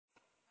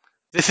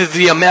This is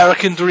the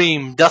American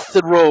Dream,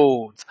 Dustin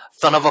Rhodes,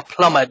 son of a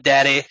plumber,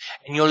 daddy,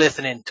 and you're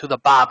listening to the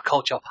Bob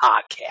Culture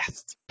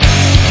Podcast.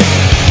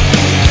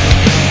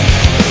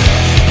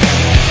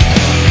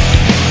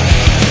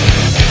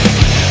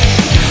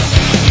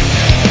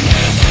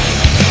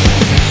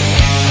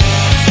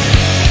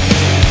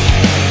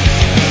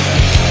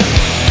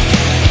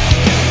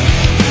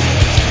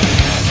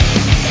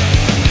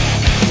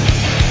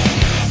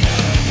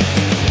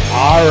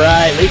 All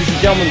right, ladies and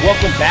gentlemen,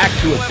 welcome back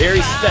to a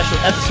very special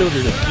episode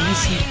of the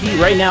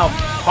BCP. Right now,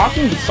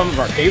 talking with some of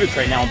our favorites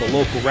right now on the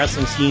local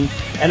wrestling scene.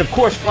 And of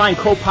course, flying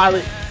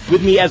co-pilot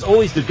with me, as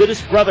always, the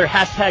goodest brother,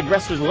 hashtag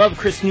wrestlers love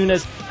Chris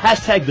Nunez,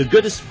 hashtag the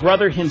goodest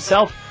brother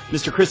himself,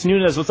 Mr. Chris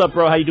Nunez. What's up,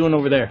 bro? How you doing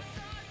over there?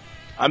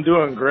 I'm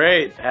doing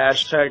great.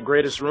 Hashtag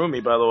greatest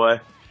roomie, by the way.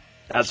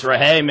 That's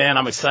right. Hey, man,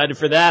 I'm excited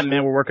for that.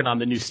 Man, we're working on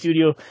the new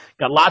studio.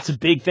 Got lots of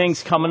big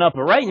things coming up.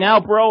 But right now,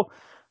 bro,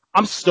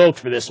 I'm stoked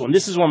for this one.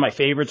 This is one of my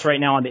favorites right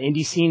now on the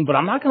indie scene, but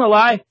I'm not going to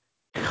lie,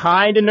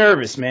 kind of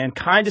nervous, man.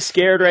 Kind of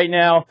scared right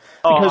now.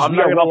 Because I'm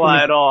not going to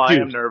lie at all. I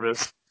am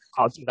nervous.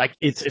 Oh, dude,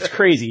 it's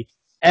crazy.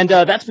 And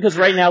that's because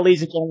right now,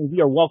 ladies and gentlemen,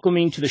 we are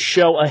welcoming to the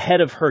show ahead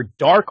of her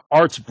Dark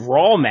Arts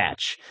Brawl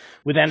match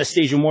with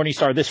Anastasia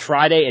Morningstar this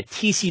Friday at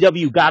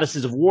TCW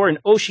Goddesses of War in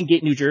Ocean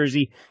Gate, New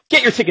Jersey.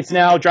 Get your tickets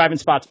now. Driving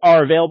spots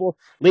are available.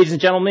 Ladies and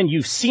gentlemen,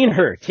 you've seen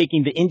her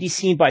taking the indie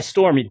scene by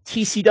storm in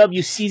TCW,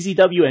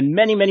 CZW, and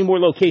many, many more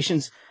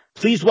locations.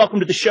 Please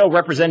welcome to the show,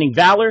 representing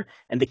Valor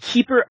and the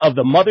keeper of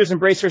the Mother's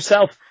Embrace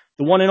herself,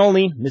 the one and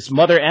only Miss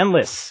Mother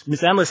Endless.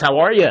 Miss Endless, how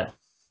are you?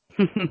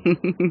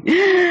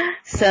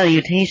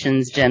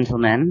 Salutations,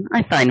 gentlemen.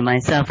 I find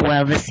myself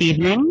well this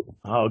evening.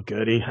 Oh,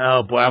 goody.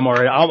 Oh, boy, I'm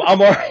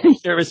already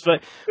nervous,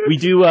 but we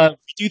do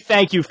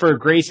thank you for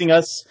gracing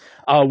us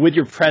with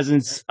your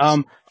presence.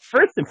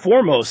 First and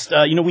foremost,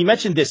 we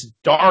mentioned this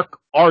Dark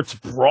Arts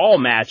Brawl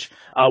match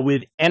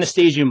with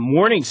Anastasia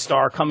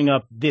Morningstar coming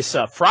up this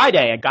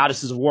Friday at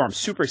Goddesses of War. I'm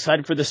super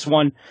excited for this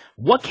one.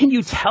 What can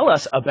you tell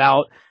us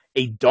about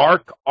a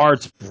Dark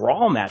Arts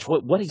Brawl match?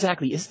 What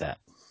exactly is that?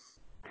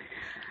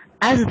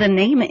 As the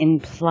name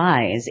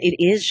implies, it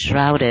is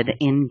shrouded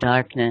in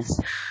darkness.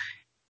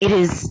 It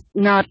is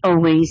not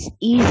always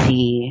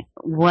easy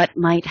what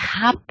might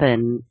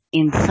happen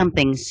in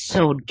something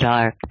so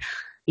dark.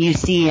 You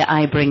see,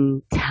 I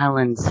bring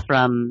talents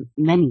from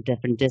many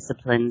different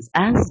disciplines,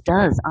 as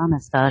does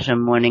Anastasia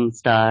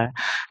Morningstar,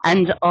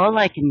 and all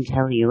I can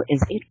tell you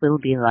is it will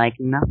be like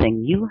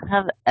nothing you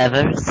have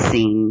ever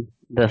seen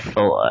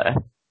before.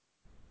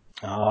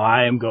 Oh,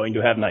 I am going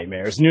to have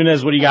nightmares.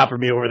 Nunez, what do you got for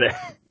me over there?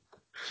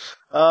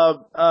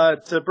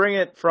 To bring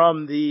it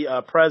from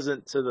the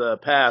present to the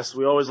past,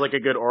 we always like a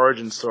good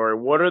origin story.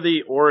 What are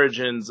the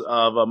origins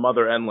of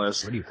Mother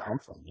Endless? Where do you come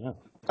from? Yeah.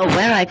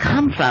 Where I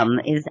come from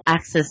is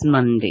Axis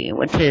Mundi,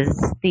 which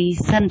is the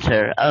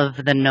center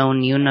of the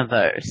known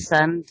universe,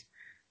 and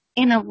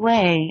in a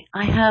way,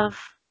 I have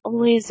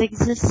always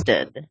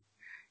existed.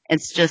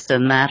 It's just a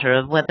matter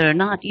of whether or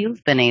not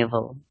you've been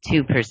able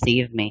to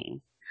perceive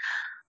me.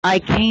 I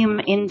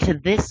came into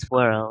this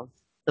world,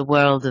 the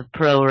world of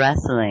pro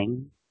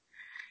wrestling,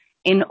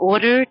 in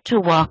order to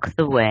walk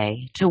the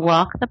way, to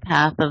walk the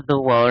path of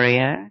the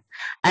warrior,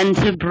 and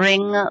to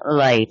bring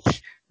light,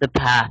 the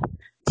path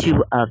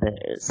to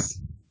others.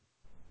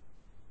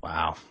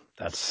 Wow,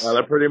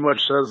 that pretty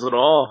much says it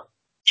all.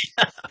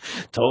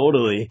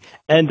 Totally.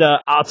 And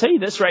I'll tell you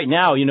this right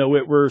now,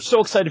 we're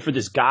so excited for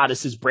this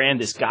Goddesses brand,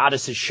 this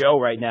Goddesses show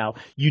right now.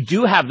 You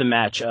do have the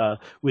match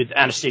with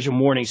Anastasia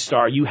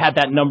Morningstar. You had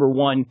that number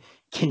one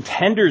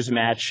contenders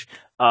match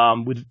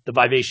with the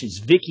Vivacious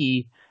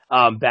Vicky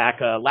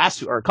back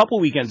a couple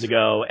weekends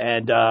ago,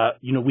 and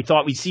we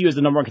thought we'd see you as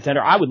the number one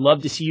contender. I would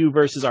love to see you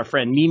versus our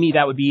friend Mimi.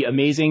 That would be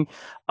amazing.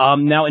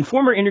 Now, in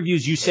former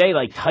interviews, you say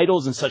like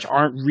titles and such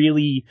aren't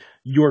really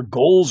your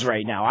goals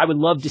right now. I would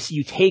love to see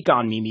you take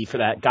on Mimi for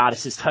that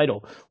Goddesses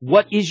title.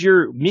 What is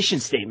your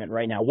mission statement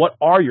right now? What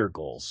are your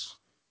goals?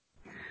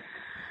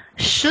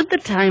 Should the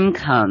time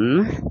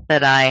come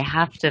that I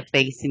have to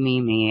face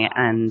Mimi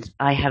and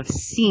I have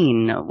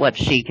seen what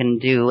she can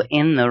do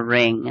in the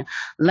ring,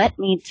 let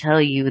me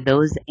tell you,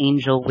 those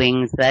angel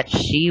wings that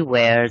she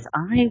wears,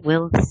 I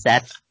will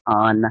set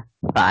on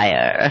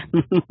fire.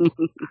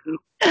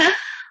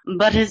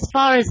 But as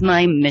far as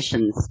my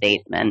mission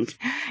statement,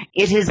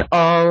 it is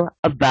all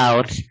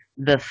about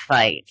the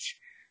fight.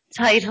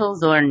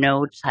 Titles or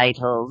no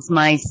titles,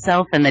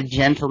 myself and the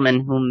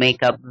gentlemen who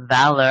make up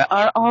Valor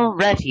are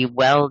already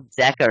well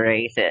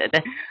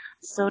decorated.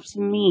 So to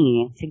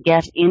me, to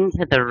get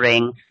into the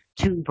ring,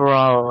 to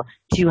brawl,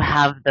 to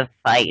have the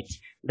fight,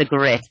 the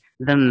grit,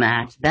 the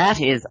match, that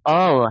is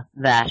all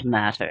that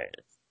matters.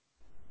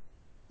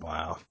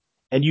 Wow.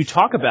 And you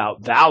talk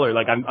about Valor,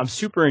 like I'm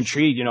super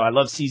intrigued. You know, I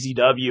love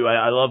CZW.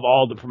 I love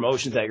all the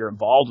promotions that you're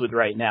involved with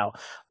right now.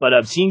 But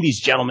I'm seeing these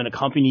gentlemen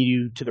accompany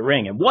you to the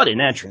ring, and what an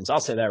entrance!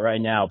 I'll say that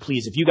right now.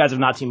 Please, if you guys have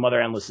not seen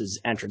Mother Endless's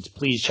entrance,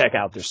 please check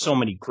out. There's so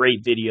many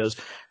great videos,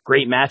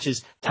 great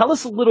matches. Tell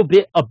us a little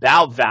bit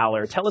about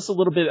Valor. Tell us a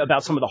little bit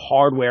about some of the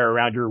hardware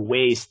around your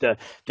waist, the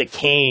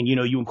cane. You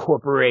know, you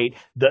incorporate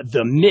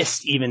the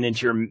mist even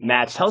into your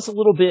match. Tell us a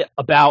little bit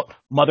about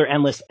Mother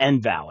Endless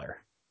and Valor.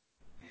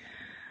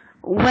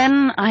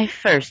 When I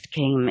first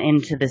came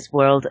into this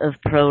world of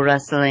pro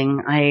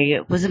wrestling, I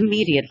was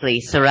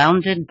immediately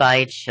surrounded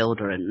by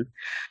children.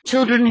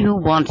 Children who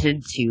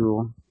wanted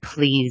to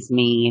please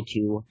me,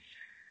 to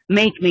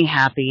make me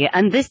happy,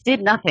 and this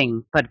did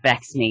nothing but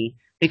vex me,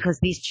 because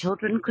these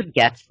children could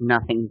get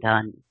nothing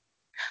done.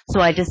 So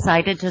I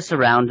decided to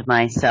surround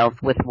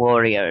myself with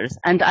warriors,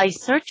 and I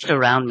searched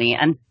around me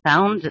and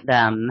found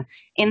them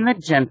in the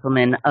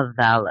Gentlemen of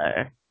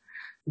Valor.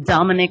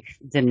 Dominic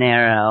De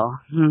Niro,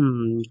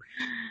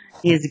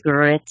 his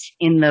grit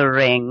in the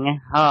ring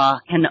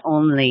can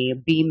only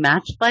be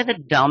matched by the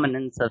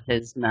dominance of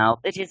his mouth.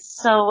 It is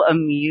so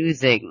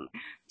amusing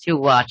to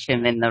watch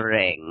him in the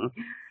ring.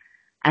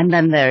 And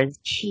then there's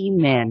Chi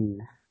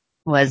Min,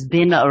 who has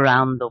been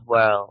around the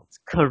world,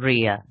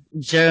 Korea,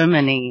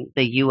 Germany,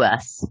 the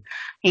US.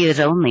 He has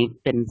only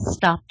been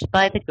stopped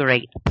by the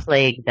great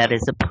plague that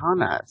is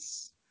upon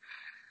us.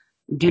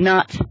 Do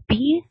not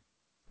be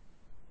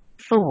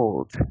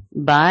fooled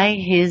by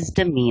his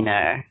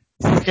demeanor.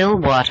 Still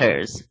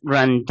waters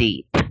run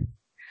deep.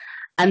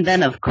 And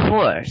then, of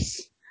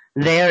course,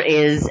 there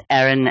is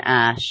Aaron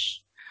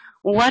Ash.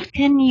 What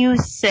can you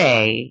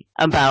say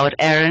about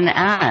Aaron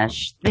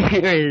Ash?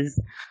 There is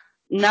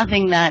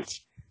nothing that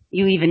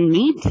you even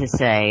need to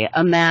say.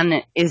 A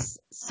man is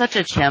such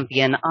a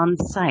champion on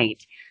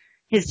sight.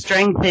 His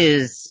strength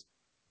is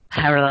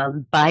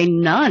paralleled by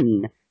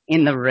none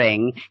in the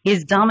ring.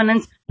 His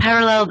dominance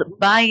paralleled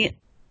by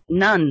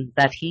none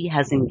that he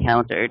has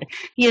encountered.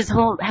 He has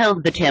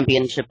held the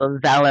championship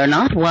of Valor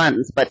not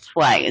once but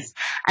twice,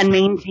 and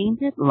maintained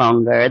it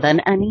longer than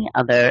any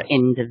other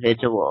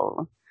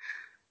individual.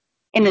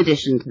 In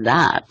addition to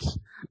that,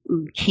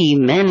 Chi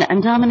Min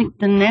and Dominic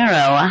De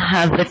Niro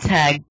have the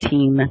tag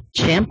team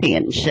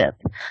championship,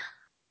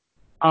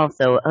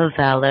 also of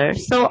Valor.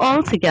 So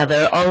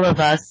altogether, all of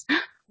us,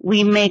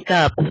 we make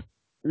up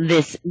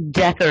this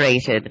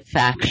decorated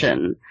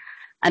faction.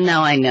 And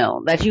now I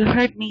know that you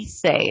heard me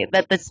say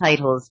that the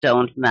titles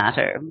don't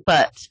matter,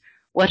 but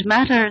what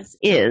matters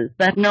is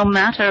that no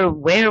matter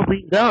where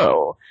we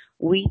go,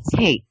 we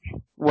take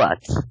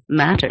what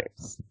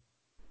matters.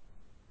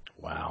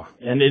 Wow.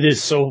 And it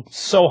is so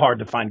hard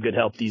to find good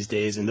help these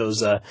days, and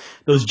those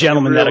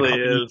gentlemen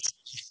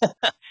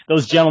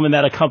those gentlemen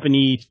that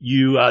accompany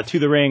you to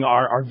the ring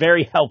are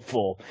very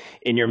helpful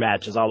in your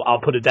matches.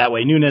 I'll put it that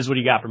way. Nunez, what do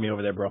you got for me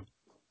over there, bro?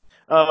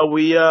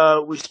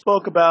 We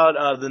spoke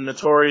about the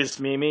Notorious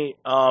Mimi.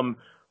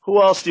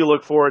 Who else do you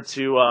look forward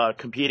to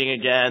competing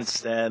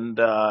against, and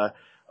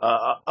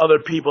other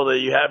people that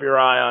you have your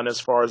eye on as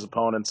far as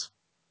opponents?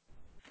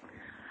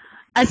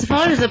 As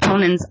far as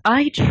opponents,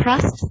 I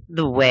trust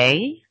the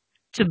way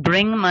to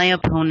bring my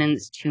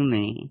opponents to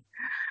me.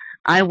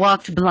 I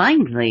walked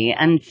blindly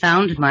and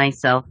found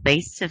myself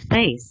face to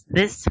face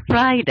this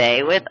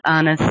Friday with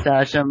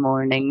Anastasia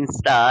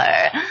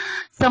Morningstar,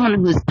 someone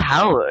whose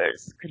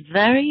powers could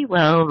very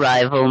well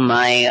rival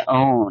my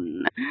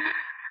own.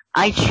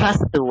 I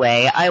trust the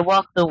way, I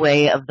walk the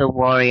way of the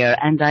warrior,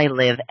 and I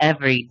live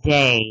every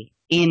day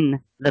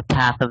in the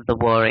path of the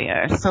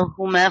warrior. So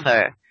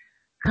whomever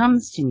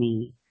comes to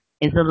me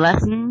is a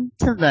lesson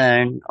to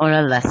learn or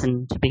a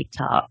lesson to be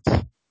taught.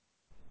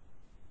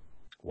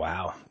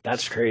 Wow,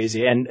 that's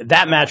crazy. And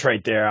that match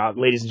right there,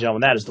 ladies and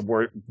gentlemen, that is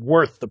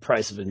worth the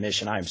price of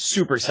admission. I am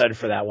super excited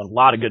for that one. A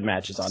lot of good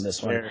matches on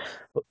this one.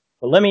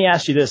 But let me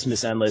ask you this,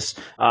 Miss Endless.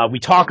 We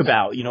talk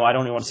about, I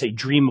don't even want to say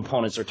dream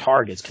opponents or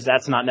targets, because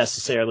that's not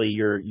necessarily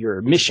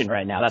your mission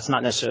right now. That's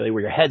not necessarily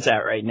where your head's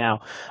at right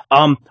now.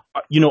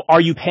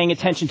 Are you paying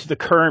attention to the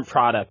current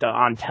product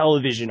on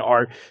television,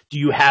 or do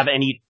you have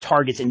any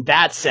targets in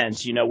that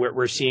sense?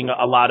 We're seeing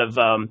a lot of,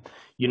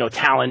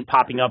 talent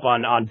popping up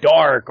on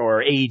Dark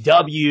or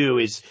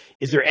AEW.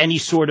 Is there any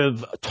sort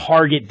of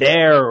target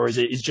there, or is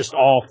it just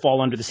all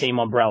fall under the same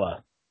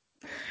umbrella?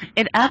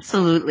 It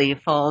absolutely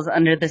falls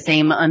under the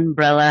same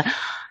umbrella.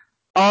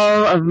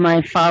 All of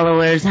my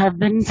followers have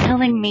been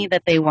telling me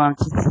that they want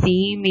to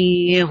see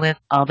me with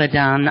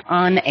Abaddon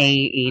on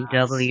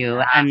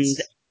AEW, and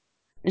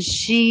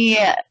she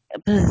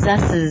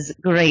possesses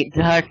great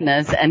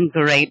darkness and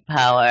great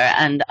power,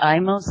 and I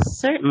most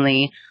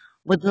certainly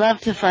would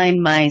love to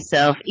find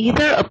myself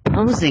either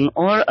opposing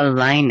or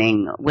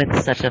aligning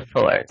with such a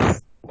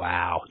force.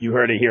 Wow, you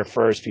heard it here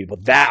first, people.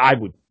 I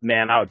would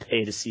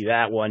pay to see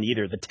that one.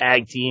 Either the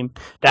tag team,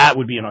 that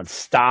would be an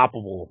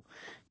unstoppable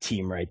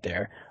team right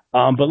there.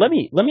 But let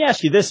me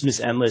ask you this, Miss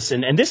Endless,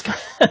 and this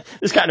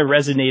this kind of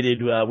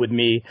resonated with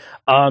me.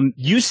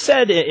 You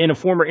said in a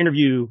former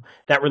interview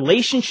that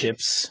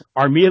relationships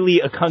are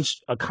merely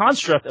a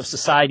construct of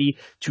society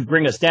to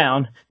bring us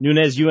down.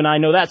 Nunez, you and I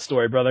know that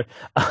story, brother.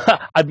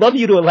 I'd love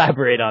you to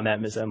elaborate on that,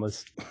 Miss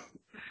Endless.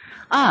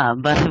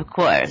 But of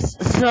course.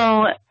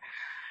 So,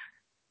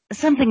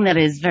 something that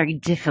is very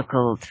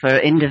difficult for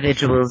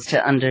individuals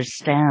to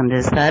understand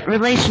is that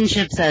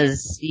relationships,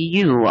 as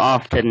you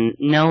often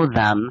know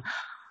them,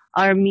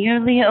 are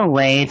merely a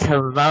way to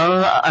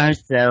lull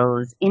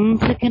ourselves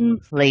into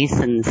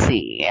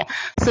complacency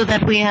so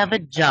that we have a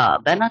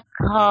job and a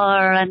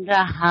car and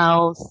a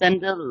house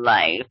and a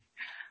life,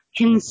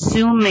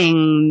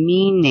 consuming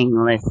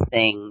meaningless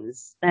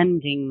things,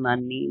 spending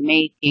money,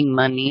 making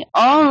money.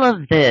 All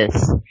of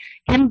this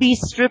can be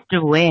stripped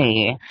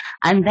away,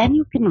 and then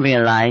you can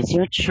realize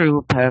your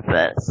true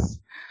purpose.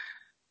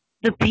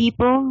 The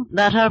people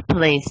that are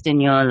placed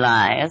in your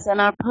lives and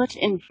are put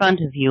in front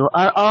of you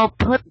are all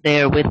put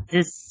there with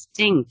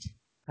distinct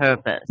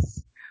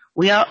purpose.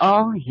 We are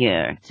all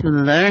here to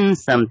learn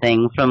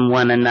something from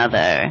one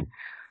another.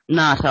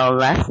 Not all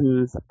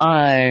lessons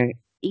are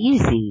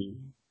easy.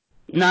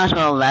 Not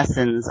all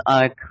lessons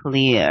are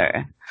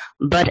clear.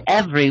 But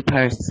every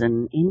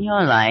person in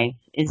your life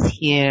is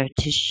here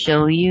to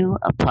show you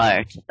a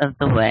part of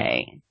the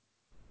way.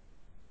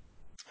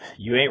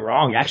 You ain't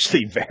wrong.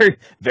 Actually, very,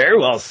 very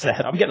well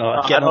said. I'm getting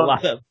a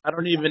lot of. I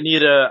don't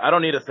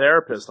need a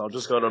therapist. I'll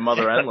just go to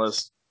Mother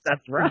Endless.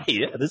 That's right.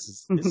 Yeah, this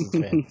is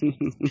fantastic.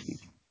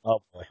 Oh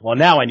boy. Well,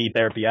 now I need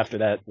therapy after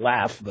that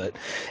laugh. But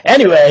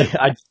anyway,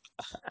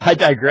 I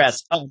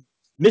digress.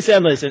 Miss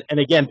Endless, and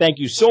again, thank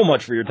you so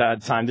much for your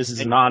time. This is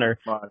an honor.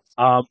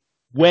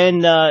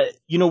 When,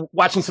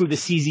 watching some of the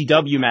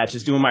CZW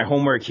matches, doing my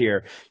homework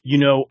here,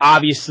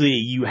 obviously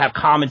you have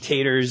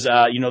commentators,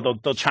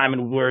 they'll chime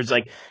in with words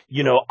like,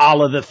 a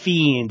la The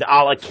Fiend,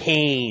 a la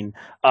Kane,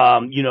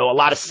 a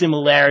lot of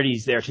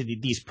similarities there to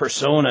these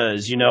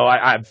personas.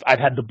 I've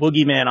had the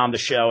Boogeyman on the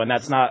show, and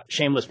that's not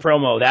shameless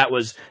promo. That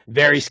was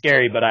very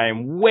scary, but I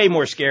am way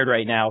more scared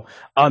right now.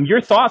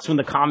 Your thoughts when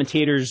the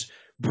commentators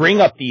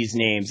bring up these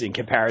names in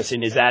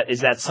comparison? Is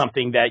that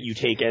something that you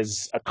take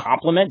as a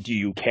compliment? Do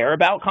you care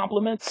about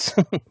compliments?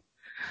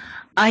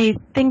 I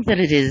think that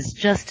it is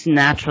just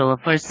natural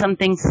for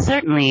something,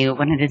 certainly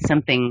when it is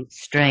something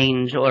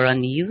strange or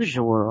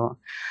unusual,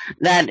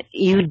 that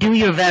you do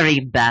your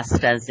very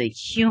best as a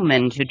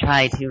human to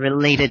try to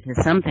relate it to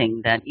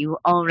something that you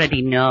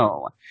already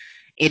know.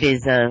 It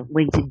is a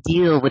way to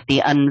deal with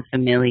the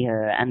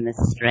unfamiliar and the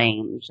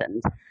strange,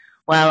 and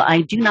while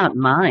I do not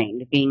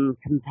mind being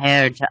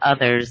compared to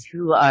others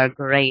who are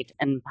great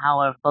and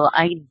powerful,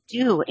 I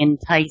do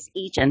entice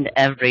each and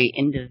every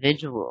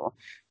individual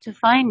to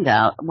find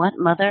out what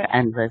Mother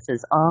Endless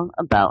is all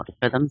about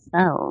for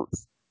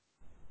themselves.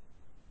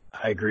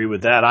 I agree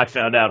with that. I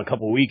found out a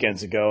couple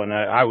weekends ago, and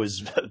I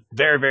was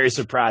very, very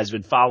surprised.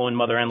 Been following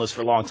Mother Endless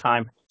for a long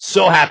time.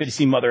 So happy to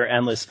see Mother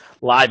Endless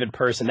live in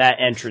person.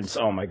 That entrance,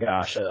 oh my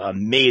gosh,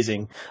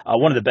 amazing.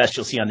 One of the best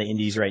you'll see on the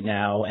indies right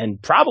now,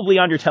 and probably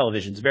on your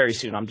televisions very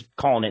soon. I'm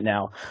calling it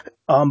now.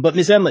 But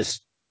Ms.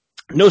 Endless,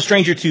 no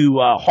stranger to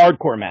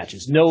hardcore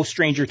matches, no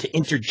stranger to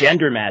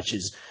intergender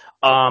matches.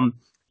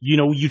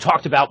 You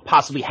talked about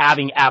possibly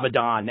having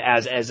Abaddon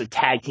as a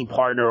tag team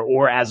partner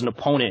or as an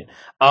opponent.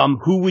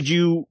 Who would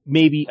you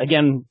maybe,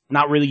 again,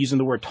 not really using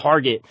the word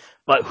target,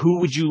 but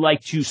who would you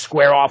like to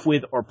square off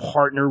with or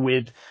partner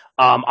with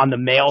on the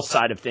male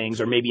side of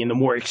things, or maybe in the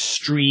more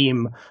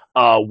extreme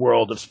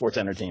world of sports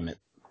entertainment?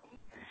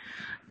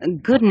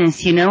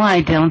 Goodness,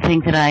 I don't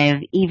think that I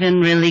have even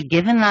really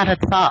given that a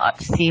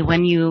thought. See,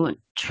 when you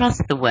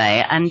trust the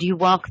way and you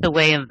walk the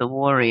way of the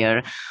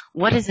warrior,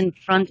 what is in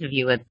front of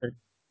you at the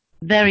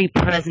very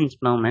present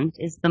moment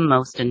is the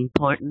most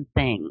important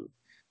thing.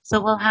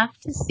 So we'll have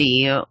to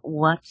see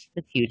what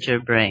the future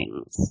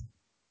brings.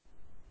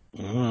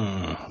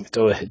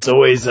 It's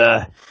always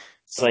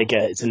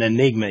it's an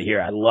enigma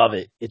here. I love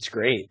it. It's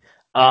great.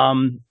 I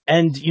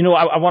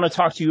want to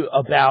talk to you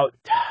about,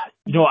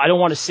 I don't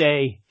want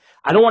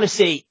to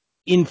say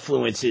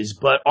influences,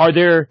 but are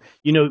there,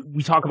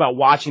 we talk about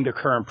watching the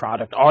current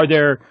product. Are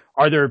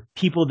there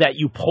people that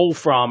you pull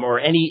from, or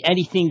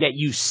anything that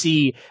you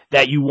see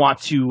that you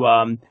want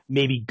to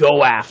maybe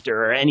go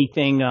after, or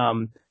anything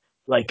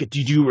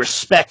do you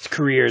respect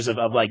careers of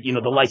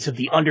the likes of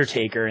The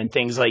Undertaker and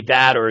things like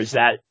that, or is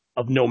that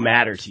of no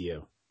matter to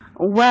you?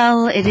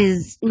 Well, it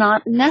is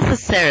not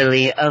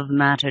necessarily of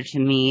matter to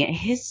me.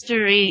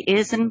 History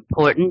is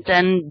important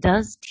and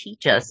does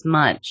teach us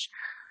much.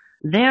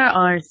 There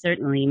are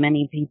certainly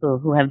many people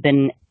who have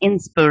been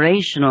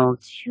inspirational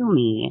to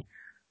me.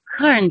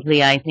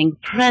 Currently, I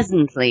think,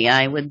 presently,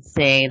 I would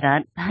say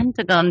that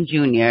Pentagon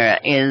Jr.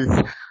 is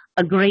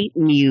a great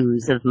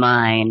muse of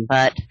mine,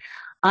 but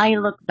I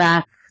look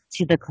back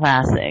to the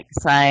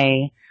classics.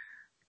 I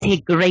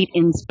take great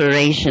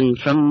inspiration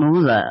from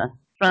Moolah,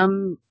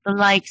 from the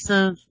likes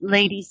of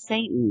Lady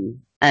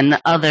Satan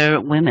and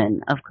other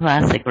women of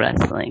classic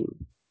wrestling.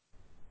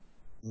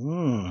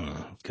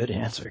 Good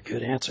answer.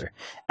 Good answer.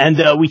 And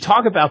we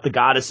talk about the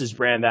Goddesses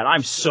brand that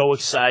I'm so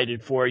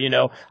excited for.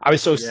 I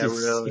was so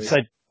really.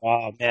 excited.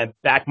 Oh man,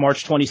 back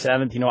March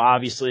 27th.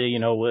 Obviously,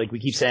 like we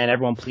keep saying,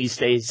 everyone please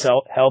stay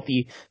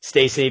healthy,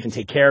 stay safe, and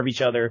take care of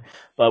each other.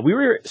 But we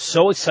were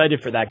so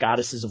excited for that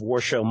Goddesses of War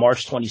show,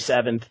 March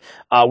 27th.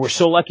 We're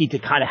so lucky to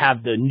kind of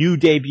have the new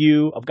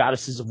debut of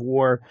Goddesses of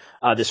War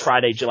this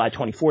Friday, July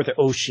 24th at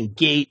Ocean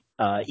Gate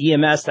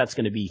EMS. That's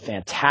going to be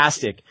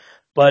fantastic.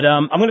 But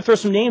I'm going to throw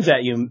some names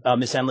at you,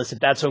 Miss Endless,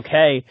 if that's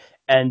okay.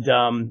 And,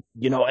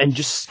 and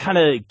just kind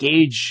of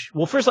gauge.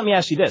 Well, first, let me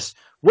ask you this.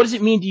 What does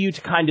it mean to you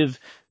to kind of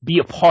be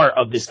a part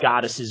of this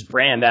Goddesses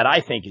brand that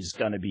I think is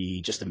going to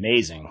be just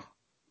amazing?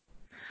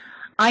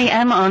 I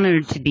am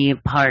honored to be a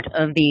part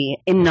of the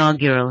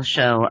inaugural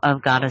show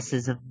of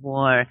Goddesses of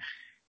War.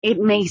 It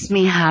makes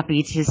me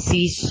happy to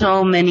see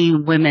so many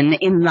women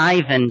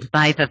enlivened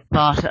by the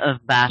thought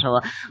of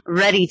battle,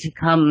 ready to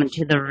come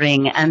to the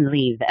ring and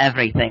leave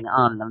everything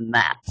on the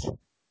mat.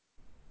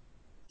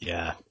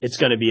 Yeah, it's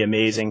going to be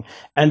amazing.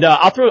 And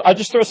I'll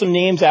just throw some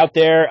names out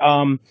there.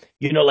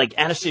 Like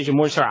Anastasia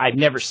Morningstar, I've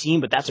never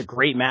seen, but that's a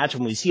great match.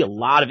 And we see a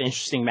lot of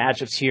interesting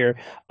matchups here.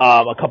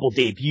 A couple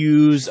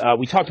debuts.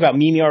 We talked about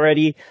Mimi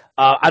already.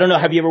 I don't know.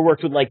 Have you ever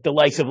worked with like the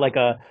likes of like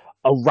a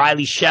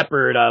Riley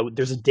Shepard?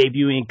 There's a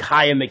debuting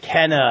Kaya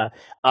McKenna.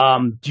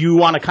 Do you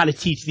want to kind of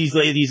teach these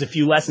ladies a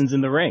few lessons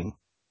in the ring?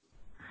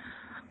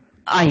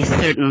 I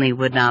certainly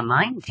would not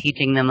mind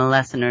teaching them a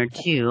lesson or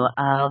two,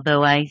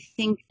 although I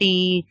think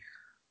the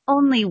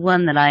only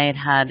one that I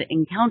had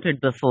encountered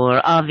before,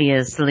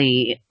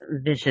 obviously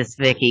Vicious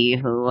Vicky,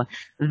 who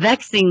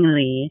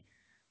vexingly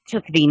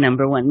took the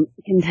number one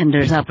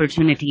contender's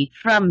opportunity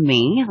from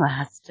me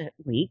last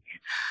week.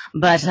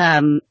 But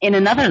in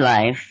another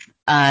life,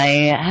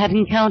 I had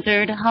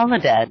encountered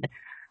Holodead,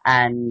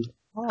 and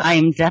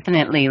I'm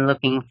definitely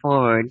looking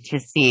forward to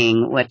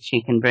seeing what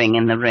she can bring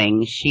in the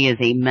ring. She is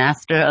a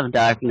master of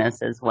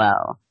darkness as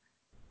well.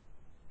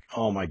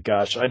 Oh my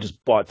gosh, I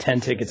just bought 10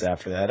 tickets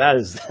after that.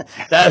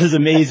 That is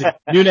amazing.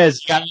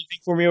 Nunez, you got anything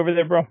for me over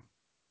there, bro?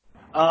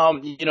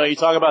 You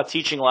talk about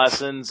teaching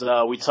lessons.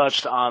 We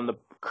touched on the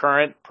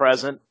current,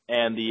 present,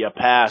 and the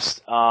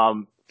past.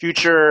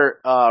 Future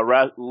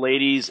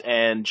ladies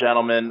and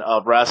gentlemen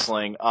of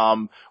wrestling,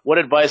 what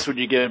advice would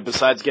you give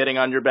besides getting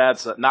on your bad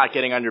side, not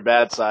getting on your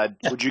bad side?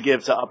 Would you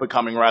give to up and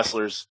coming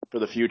wrestlers for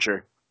the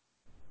future?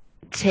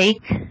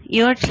 Take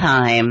your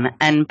time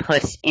and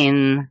put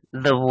in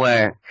the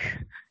work.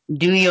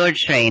 Do your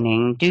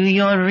training, do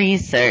your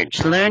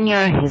research, learn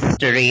your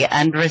history,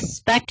 and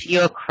respect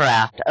your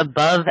craft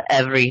above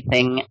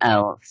everything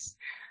else.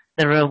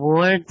 The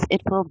rewards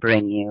it will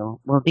bring you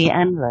will be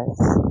endless.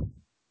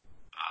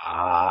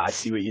 I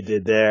see what you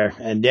did there.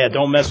 And yeah,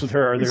 don't mess with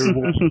her. There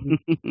will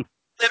be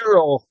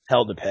literal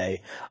hell to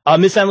pay.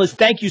 Miss Endless,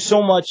 thank you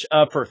so much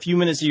for a few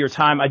minutes of your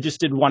time. I just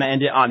did want to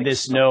end it on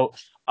this note.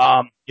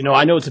 I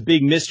know it's a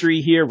big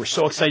mystery here. We're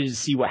so excited to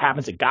see what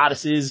happens at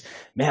Goddesses.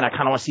 Man, I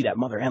kind of want to see that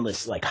Mother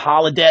Endless, like,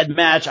 Holodead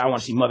match. I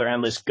want to see Mother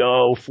Endless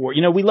go for,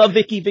 we love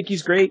Vicky.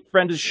 Vicky's great,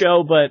 friend of the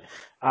show, but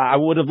I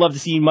would have loved to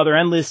see Mother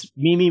Endless.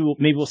 Mimi,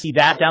 maybe we'll see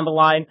that down the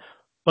line.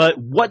 But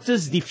what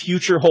does the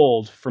future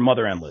hold for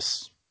Mother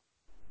Endless?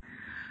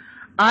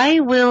 I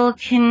will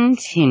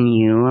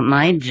continue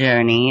my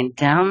journey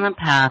down the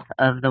path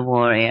of the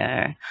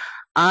warrior.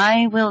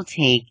 I will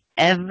take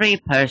every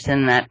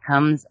person that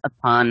comes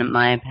upon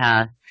my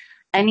path,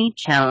 any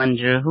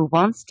challenger who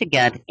wants to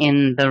get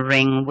in the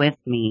ring with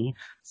me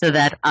so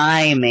that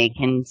I may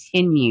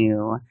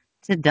continue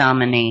to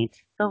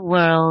dominate the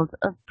world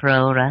of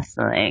pro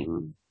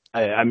wrestling.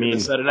 I mean,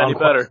 said it any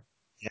better.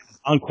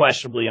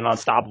 Unquestionably an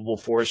unstoppable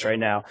force right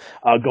now,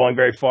 going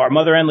very far.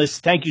 Mother Endless,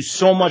 thank you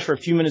so much for a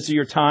few minutes of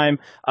your time.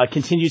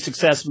 Continued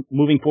success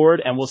moving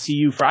forward, and we'll see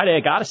you Friday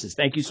at Goddesses.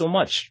 Thank you so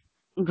much.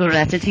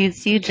 Gratitude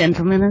to you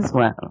gentlemen as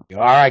well. All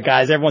right,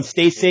 guys, everyone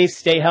stay safe,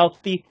 stay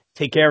healthy,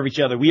 take care of each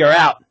other. We are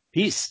out.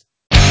 Peace.